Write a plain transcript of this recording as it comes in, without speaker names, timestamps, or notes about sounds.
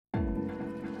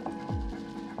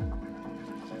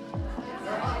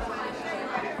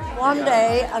One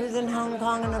day, I was in Hong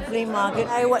Kong in a flea market.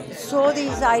 Saw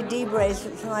these ID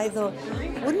bracelets and I thought,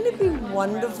 wouldn't it be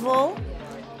wonderful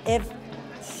if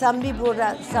somebody brought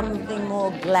out something more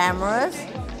glamorous?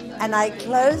 And I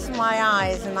closed my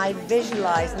eyes and I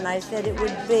visualized and I said it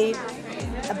would be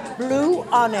a blue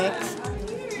onyx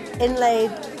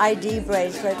inlaid ID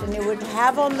bracelet, and it would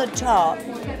have on the top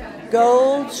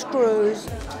gold screws,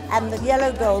 and the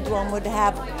yellow gold one would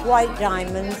have white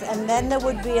diamonds, and then there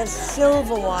would be a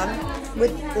silver one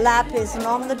with lapis, and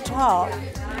on the top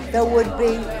there would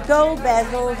be gold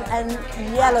bezels and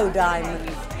yellow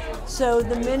diamonds. So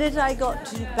the minute I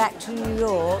got back to New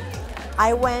York,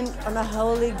 I went on a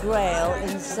holy grail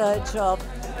in search of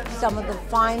some of the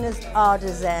finest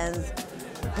artisans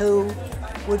who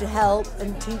would help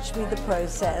and teach me the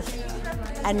process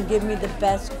and give me the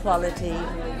best quality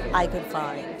I could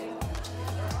find.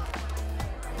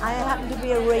 I happen to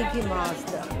be a Reiki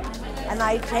master, and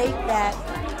I take that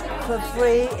for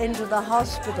free into the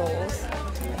hospitals.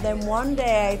 Then one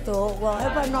day I thought, well, I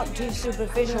hope I'm not too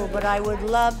superficial, but I would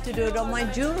love to do it on my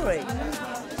jewelry.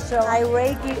 So I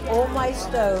Reiki all my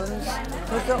stones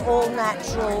because they're all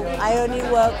natural. I only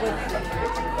work with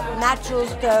natural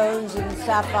stones and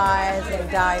sapphires and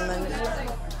diamonds.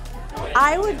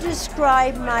 I would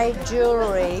describe my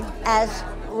jewelry as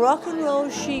rock and roll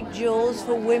chic jewels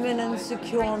for women and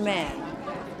secure men,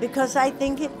 because I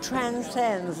think it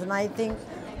transcends, and I think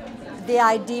the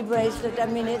ID bracelet, I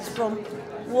mean, it's from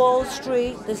Wall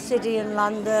Street, the city in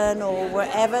London, or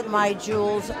wherever my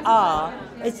jewels are.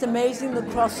 It's amazing, the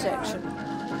cross-section.